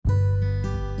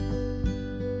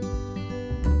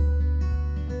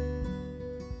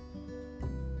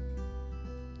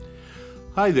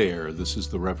Hi there, this is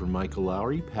the Reverend Michael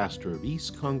Lowry, pastor of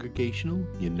East Congregational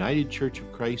United Church of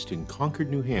Christ in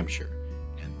Concord, New Hampshire,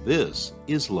 and this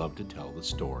is Love to Tell the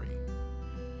Story.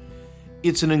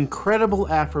 It's an incredible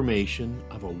affirmation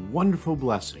of a wonderful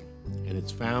blessing, and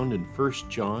it's found in 1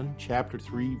 John chapter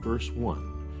 3, verse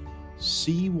 1.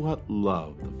 See what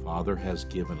love the Father has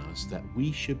given us that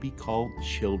we should be called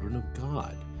children of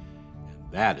God, and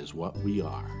that is what we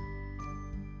are.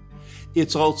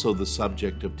 It's also the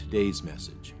subject of today's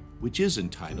message, which is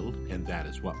entitled, And That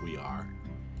Is What We Are,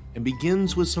 and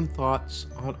begins with some thoughts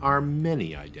on our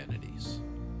many identities.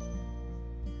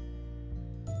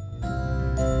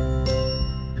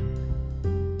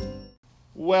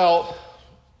 Well,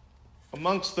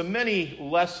 amongst the many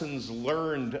lessons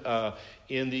learned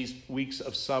in these weeks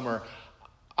of summer,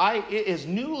 it has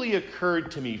newly occurred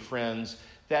to me, friends,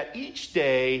 that each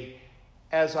day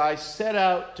as I set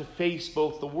out to face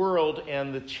both the world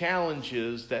and the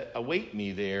challenges that await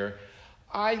me there,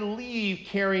 I leave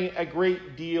carrying a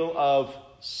great deal of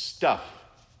stuff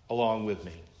along with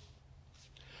me.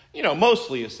 You know,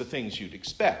 mostly it's the things you'd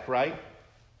expect, right?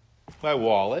 My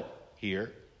wallet,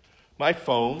 here. My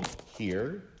phone,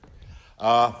 here.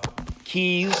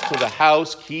 Keys to the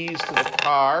house, keys to the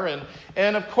car.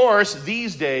 And of course,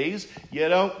 these days, you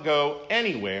don't go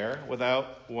anywhere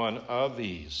without one of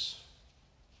these.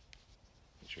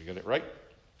 Make sure you got it right.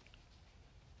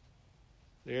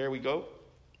 There we go.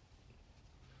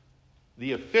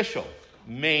 The official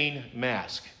Maine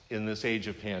mask in this age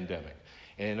of pandemic.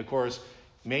 And of course,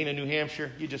 Maine and New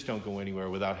Hampshire, you just don't go anywhere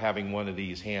without having one of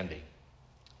these handy.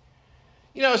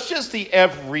 You know, it's just the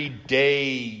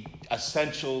everyday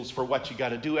essentials for what you got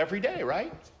to do every day,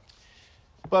 right?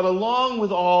 But along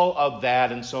with all of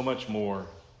that and so much more,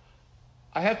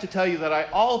 I have to tell you that I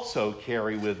also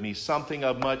carry with me something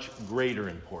of much greater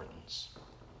importance.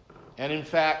 And in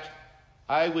fact,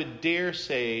 I would dare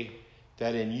say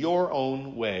that in your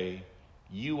own way,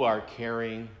 you are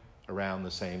carrying around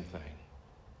the same thing.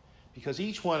 Because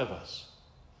each one of us,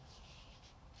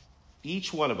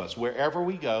 wherever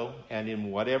we go and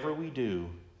in whatever we do,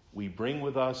 we bring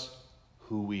with us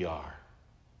who we are.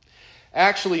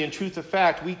 Actually, in truth of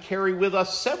fact, we carry with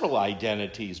us several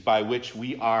identities by which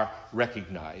we are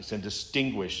recognized and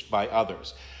distinguished by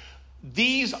others.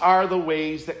 These are the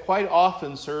ways that quite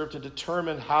often serve to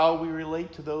determine how we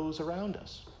relate to those around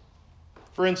us.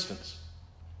 For instance,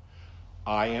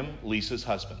 I am Lisa's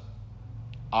husband.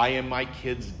 I am my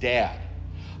kid's dad.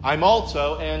 I'm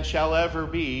also, and shall ever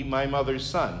be, my mother's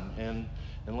son. And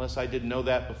unless I didn't know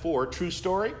that before, true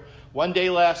story, one day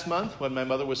last month, when my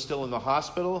mother was still in the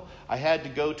hospital, I had to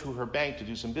go to her bank to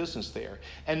do some business there.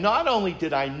 And not only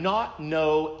did I not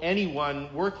know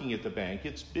anyone working at the bank,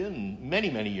 it's been many,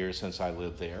 many years since I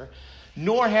lived there,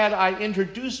 nor had I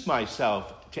introduced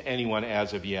myself to anyone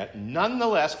as of yet.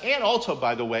 Nonetheless, and also,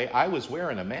 by the way, I was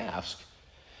wearing a mask.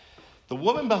 The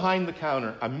woman behind the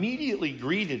counter immediately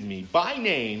greeted me by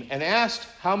name and asked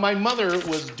how my mother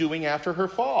was doing after her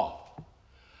fall.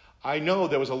 I know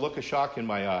there was a look of shock in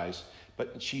my eyes,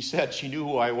 but she said she knew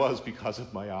who I was because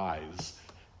of my eyes.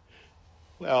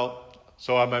 Well,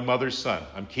 so I'm my mother's son.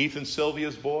 I'm Keith and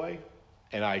Sylvia's boy,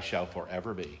 and I shall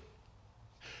forever be.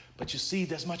 But you see,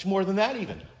 there's much more than that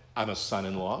even. I'm a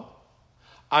son-in-law.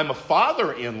 I'm a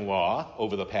father-in-law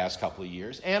over the past couple of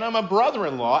years, and I'm a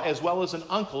brother-in-law as well as an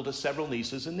uncle to several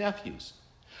nieces and nephews.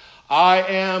 I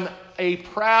am a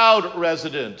proud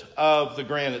resident of the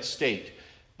Granite State.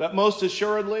 But most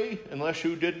assuredly, unless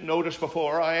you didn't notice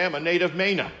before, I am a native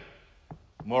Mainer.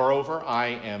 Moreover, I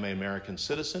am an American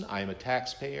citizen, I am a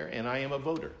taxpayer, and I am a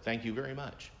voter. Thank you very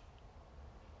much.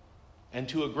 And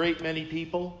to a great many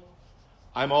people,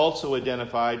 I'm also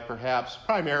identified, perhaps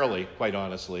primarily, quite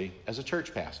honestly, as a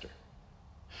church pastor.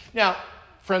 Now,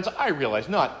 friends, I realize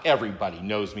not everybody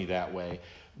knows me that way,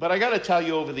 but I got to tell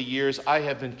you, over the years, I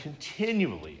have been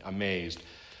continually amazed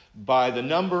by the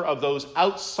number of those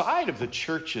outside of the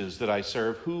churches that I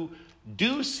serve who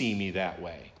do see me that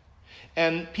way.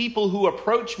 And people who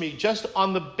approach me just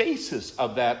on the basis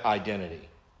of that identity.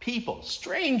 People,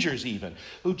 strangers even,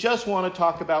 who just want to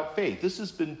talk about faith. This has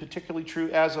been particularly true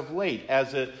as of late,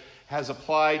 as it has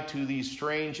applied to these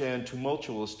strange and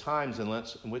tumultuous times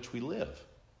in which we live.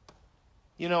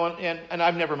 You know, and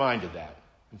I've never minded that.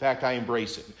 In fact, I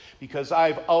embrace it because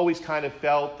I've always kind of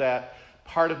felt that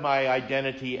part of my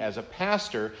identity as a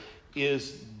pastor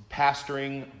is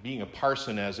pastoring, being a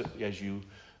parson, as you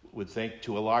would think,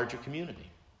 to a larger community.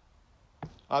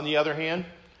 On the other hand,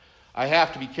 I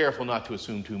have to be careful not to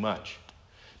assume too much.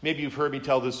 Maybe you've heard me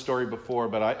tell this story before,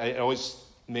 but it always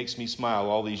makes me smile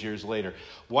all these years later.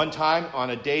 One time,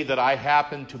 on a day that I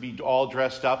happened to be all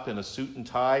dressed up in a suit and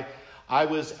tie, I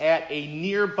was at a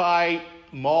nearby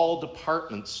mall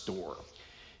department store.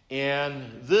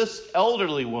 And this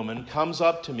elderly woman comes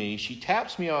up to me. She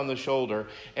taps me on the shoulder.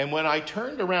 And when I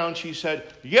turned around, she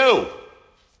said, "You,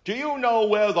 do you know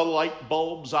where the light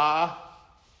bulbs are?"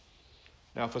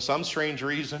 Now, for some strange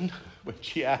reason, when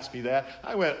she asked me that,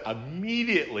 I went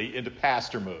immediately into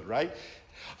pastor mode, right?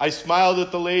 I smiled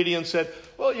at the lady and said,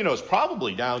 "Well, it's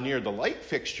probably down near the light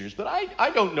fixtures, but I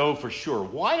don't know for sure.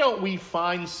 Why don't we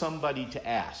find somebody to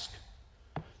ask?"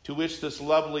 To which this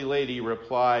lovely lady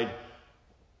replied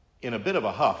in a bit of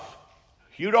a huff,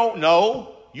 "You don't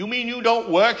know? You mean you don't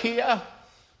work here?"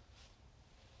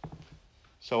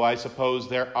 So I suppose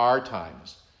there are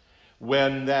times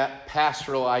when that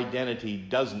pastoral identity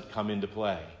doesn't come into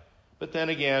play. But then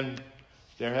again,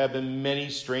 there have been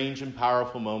many strange and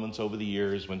powerful moments over the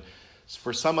years when,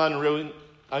 for some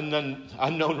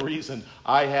unknown reason,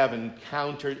 I have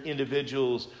encountered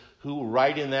individuals who,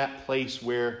 right in that place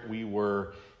where we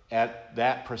were at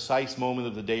that precise moment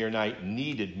of the day or night,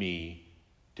 needed me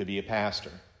to be a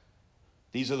pastor.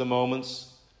 These are the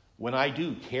moments when I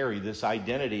do carry this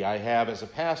identity I have as a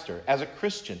pastor, as a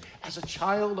Christian, as a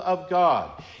child of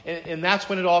God. And that's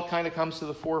when it all kind of comes to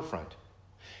the forefront.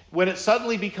 When it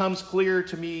suddenly becomes clear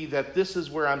to me that this is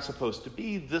where I'm supposed to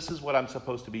be, this is what I'm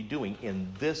supposed to be doing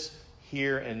in this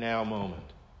here and now moment.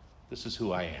 This is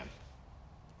who I am.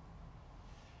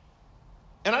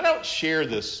 And I don't share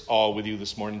this all with you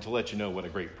this morning to let you know what a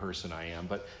great person I am,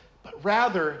 but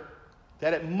rather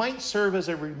that it might serve as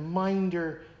a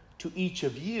reminder to each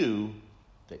of you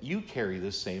that you carry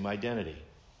this same identity.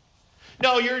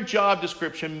 No, your job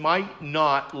description might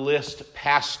not list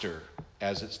pastor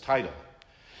as its title.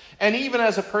 And even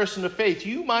as a person of faith,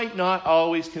 you might not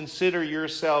always consider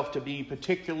yourself to be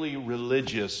particularly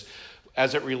religious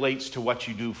as it relates to what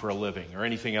you do for a living or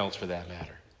anything else for that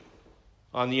matter.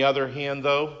 On the other hand,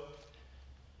 though,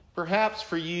 perhaps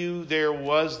for you there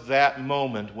was that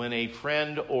moment when a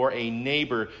friend or a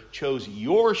neighbor chose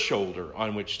your shoulder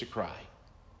on which to cry.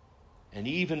 And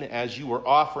even as you were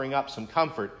offering up some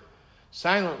comfort,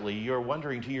 silently you're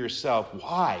wondering to yourself,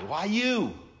 why? Why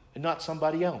you and not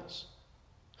somebody else?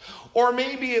 Or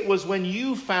maybe it was when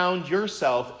you found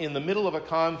yourself in the middle of a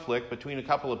conflict between a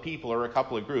couple of people or a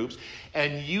couple of groups,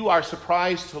 and you are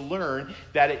surprised to learn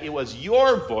that it was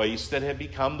your voice that had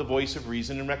become the voice of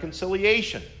reason and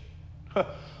reconciliation.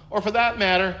 Or for that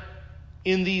matter,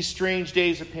 in these strange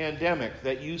days of pandemic,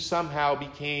 that you somehow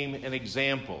became an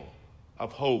example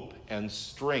of hope and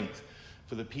strength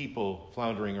for the people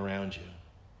floundering around you.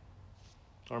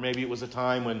 Or maybe it was a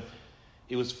time when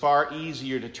it was far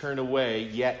easier to turn away,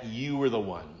 yet you were the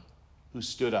one who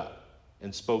stood up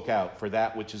and spoke out for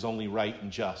that which is only right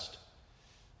and just.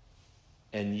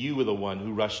 And you were the one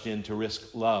who rushed in to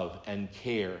risk love and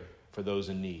care for those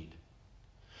in need.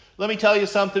 Let me tell you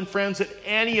something, friends, that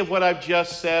any of what I've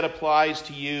just said applies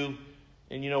to you,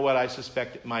 and you know what? I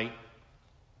suspect it might.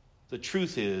 The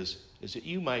truth is that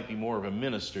you might be more of a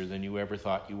minister than you ever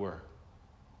thought you were.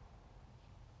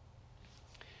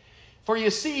 For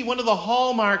you see, one of the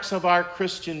hallmarks of our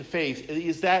Christian faith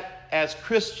is that as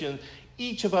Christians,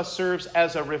 each of us serves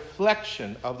as a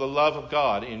reflection of the love of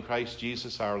God in Christ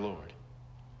Jesus our Lord.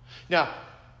 Now,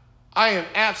 I am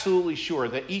absolutely sure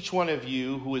that each one of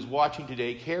you who is watching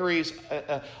today carries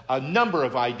a number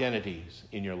of identities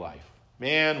in your life.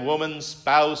 Man, woman,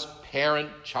 spouse, parent,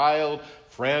 child,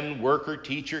 friend, worker,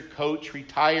 teacher, coach,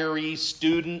 retiree,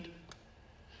 student.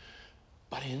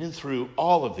 But in and through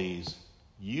all of these,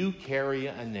 you carry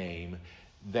a name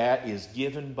that is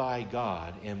given by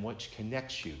God and which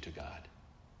connects you to God.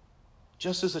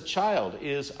 Just as a child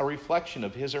is a reflection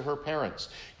of his or her parents,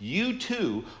 you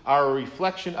too are a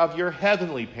reflection of your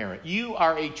heavenly parent. You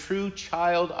are a true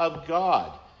child of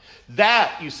God.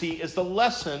 That, you see, is the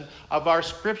lesson of our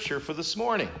scripture for this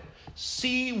morning.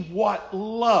 See what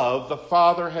love the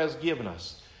Father has given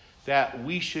us, that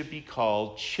we should be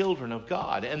called children of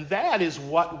God. And that is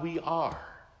what we are.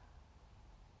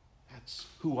 That's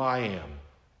who I am,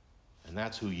 and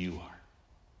that's who you are.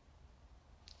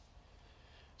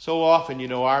 So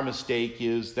often, our mistake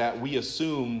is that we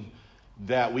assume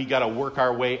that we got to work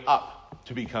our way up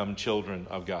to become children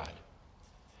of God.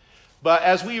 But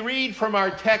as we read from our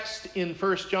text in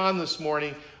 1 John this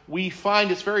morning, we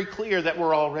find it's very clear that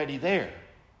we're already there.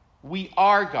 We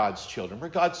are God's children. We're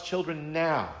God's children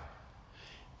now.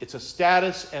 It's a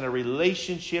status and a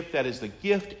relationship that is the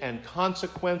gift and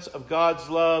consequence of God's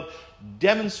love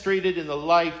demonstrated in the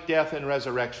life, death, and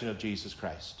resurrection of Jesus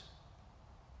Christ.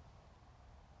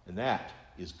 And that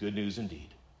is good news indeed.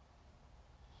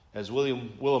 As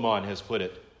William Willimon has put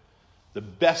it, the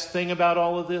best thing about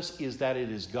all of this is that it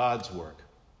is God's work,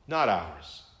 not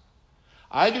ours.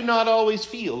 I do not always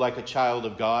feel like a child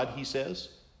of God, he says.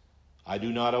 I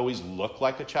do not always look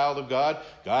like a child of God.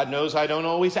 God knows I don't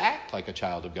always act like a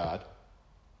child of God,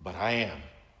 but I am.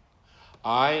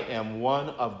 I am one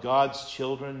of God's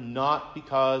children, not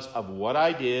because of what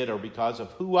I did or because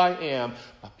of who I am,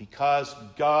 but because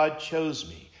God chose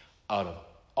me out of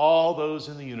all those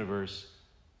in the universe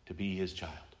to be his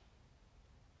child.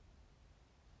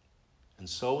 And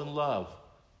so in love,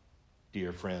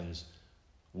 dear friends,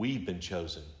 we've been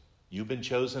chosen. You've been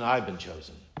chosen, I've been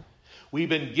chosen. We've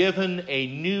been given a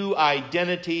new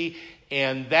identity,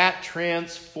 and that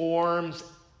transforms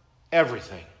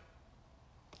everything.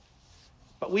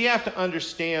 But we have to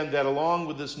understand that along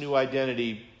with this new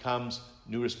identity comes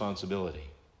new responsibility.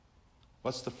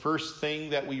 What's the first thing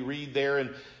that we read there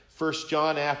in 1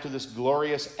 John after this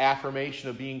glorious affirmation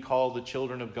of being called the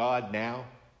children of God now?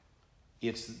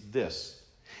 It's this.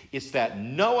 It's that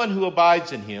no one who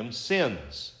abides in him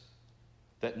sins.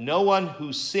 That no one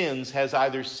who sins has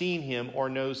either seen him or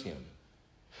knows him.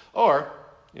 Or,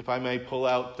 if I may pull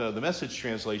out the Message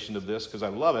translation of this because I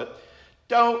love it,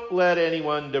 don't let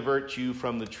anyone divert you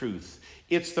from the truth.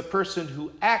 It's the person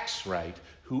who acts right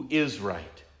who is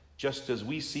right, just as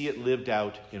we see it lived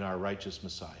out in our righteous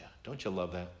Messiah. Don't you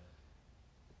love that?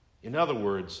 In other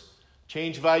words,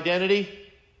 change of identity,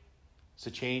 it's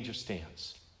a change of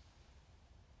stance.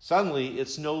 Suddenly,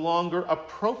 it's no longer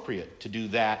appropriate to do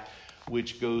that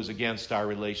which goes against our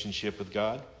relationship with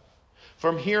God.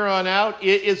 From here on out,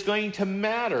 it is going to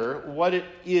matter what it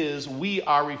is we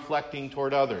are reflecting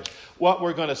toward others, what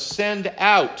we're going to send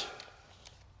out.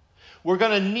 We're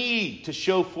going to need to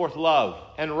show forth love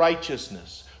and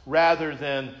righteousness rather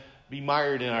than be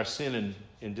mired in our sin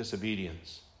and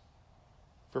disobedience.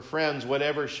 For friends,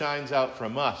 whatever shines out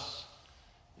from us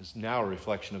is now a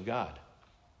reflection of God.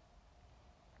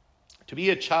 To be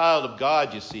a child of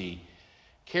God, you see,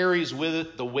 carries with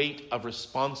it the weight of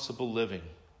responsible living,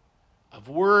 of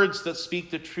words that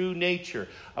speak the true nature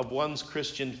of one's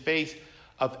Christian faith,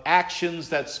 of actions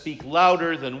that speak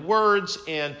louder than words,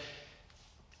 and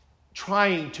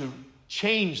trying to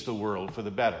change the world for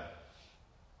the better.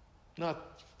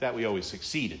 Not that we always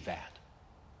succeed at that.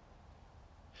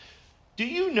 Do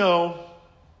you know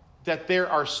that there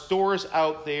are stores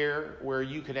out there where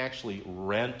you can actually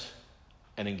rent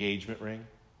an engagement ring?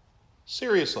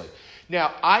 Seriously.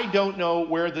 Now, I don't know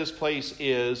where this place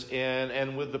is,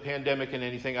 and with the pandemic and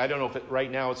anything, I don't know if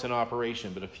right now it's in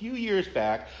operation. But a few years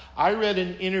back, I read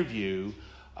an interview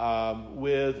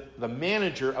with the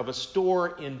manager of a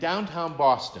store in downtown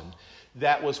Boston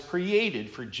that was created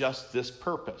for just this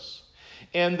purpose.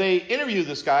 And they interviewed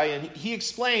this guy, and he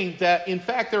explained that, in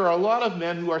fact, there are a lot of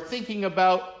men who are thinking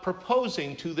about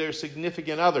proposing to their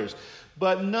significant others,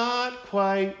 but not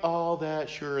quite all that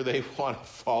sure they want to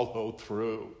follow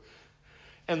through.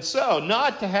 And so,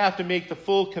 not to have to make the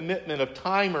full commitment of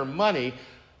time or money,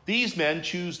 these men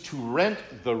choose to rent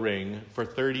the ring for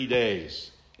 30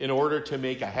 days in order to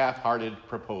make a half-hearted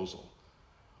proposal.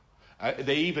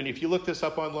 They even, if you look this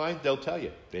up online, they'll tell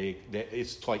you.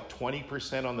 It's like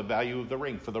 20% on the value of the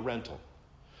ring for the rental.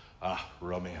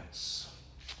 Romance.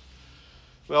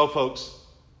 Well, folks,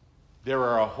 there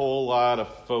are a whole lot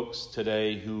of folks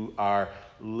today who are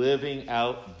living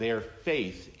out their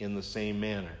faith in the same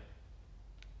manner.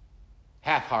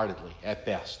 Half-heartedly, at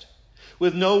best.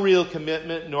 With no real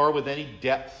commitment, nor with any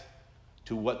depth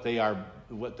to what they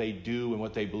do and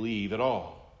what they believe at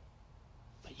all.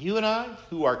 You and I,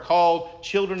 who are called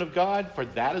children of God, for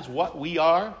that is what we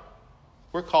are,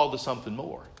 we're called to something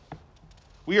more.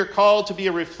 We are called to be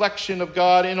a reflection of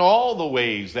God in all the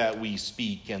ways that we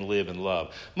speak and live and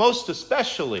love. Most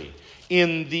especially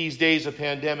in these days of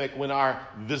pandemic when our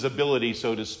visibility,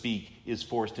 so to speak, is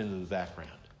forced into the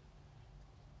background.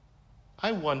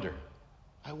 I wonder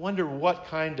what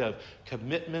kind of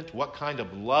commitment, what kind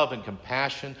of love and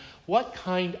compassion, what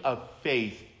kind of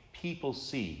faith people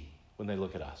see when they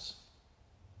look at us.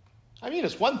 I mean,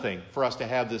 it's one thing for us to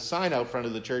have this sign out front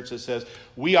of the church that says,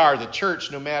 we are the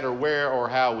church no matter where or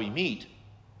how we meet.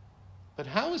 But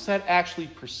how is that actually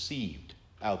perceived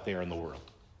out there in the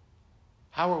world?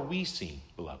 How are we seen,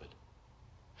 beloved?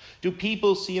 Do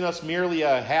people see in us merely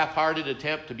a half-hearted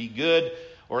attempt to be good,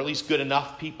 or at least good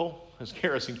enough people, as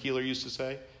Garrison Keillor used to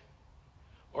say?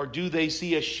 Or do they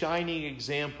see a shining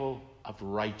example of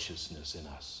righteousness in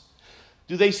us?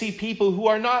 Do they see people who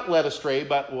are not led astray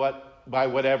by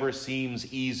whatever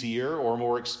seems easier or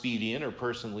more expedient or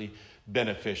personally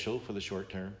beneficial for the short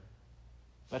term,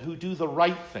 but who do the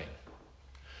right thing,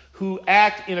 who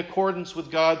act in accordance with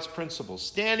God's principles,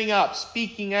 standing up,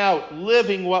 speaking out,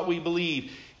 living what we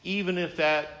believe, even if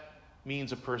that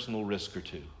means a personal risk or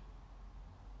two?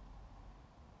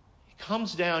 It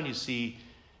comes down, you see,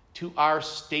 to our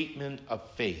statement of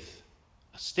faith.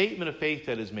 A statement of faith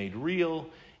that is made real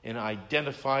and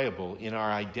identifiable in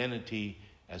our identity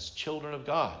as children of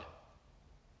God.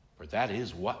 For that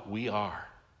is what we are.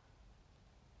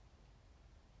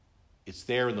 It's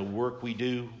there in the work we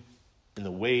do, in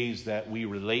the ways that we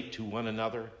relate to one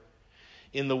another,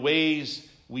 in the ways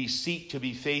we seek to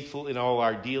be faithful in all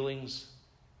our dealings,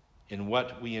 in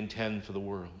what we intend for the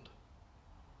world.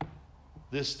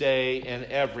 This day and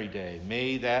every day,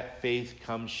 may that faith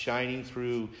come shining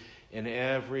through in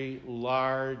every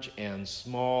large and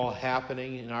small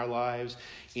happening in our lives,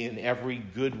 in every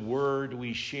good word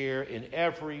we share, in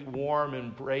every warm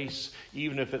embrace,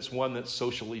 even if it's one that's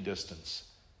socially distanced.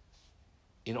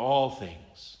 In all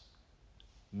things,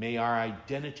 may our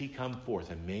identity come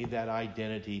forth, and may that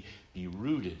identity be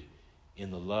rooted in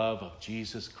the love of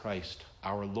Jesus Christ,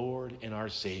 our Lord and our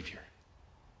Savior.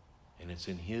 And it's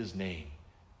in his name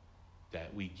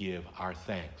that we give our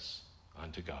thanks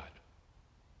unto God.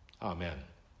 Amen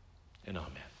and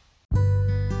amen.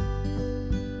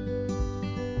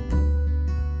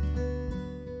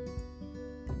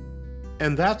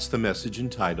 And that's the message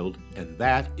entitled, "And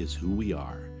That Is Who We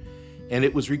Are." And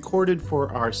it was recorded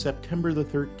for our September the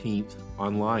 13th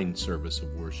online service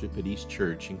of worship at East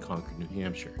Church in Concord, New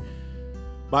Hampshire.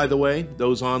 By the way,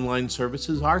 those online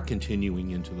services are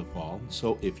continuing into the fall,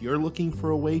 so if you're looking for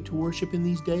a way to worship in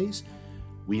these days,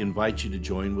 we invite you to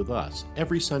join with us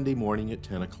every Sunday morning at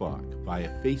 10 o'clock via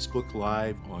Facebook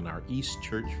Live on our East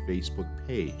Church Facebook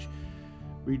page.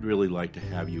 We'd really like to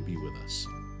have you be with us.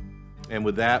 And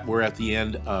with that, we're at the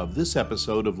end of this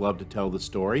episode of Love to Tell the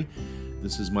Story.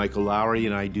 This is Michael Lowry,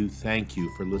 and I do thank you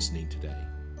for listening today.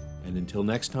 And until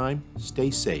next time,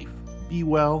 stay safe, be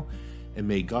well, and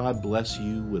may God bless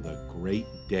you with a great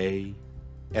day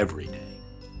every day.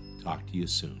 Talk to you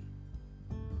soon.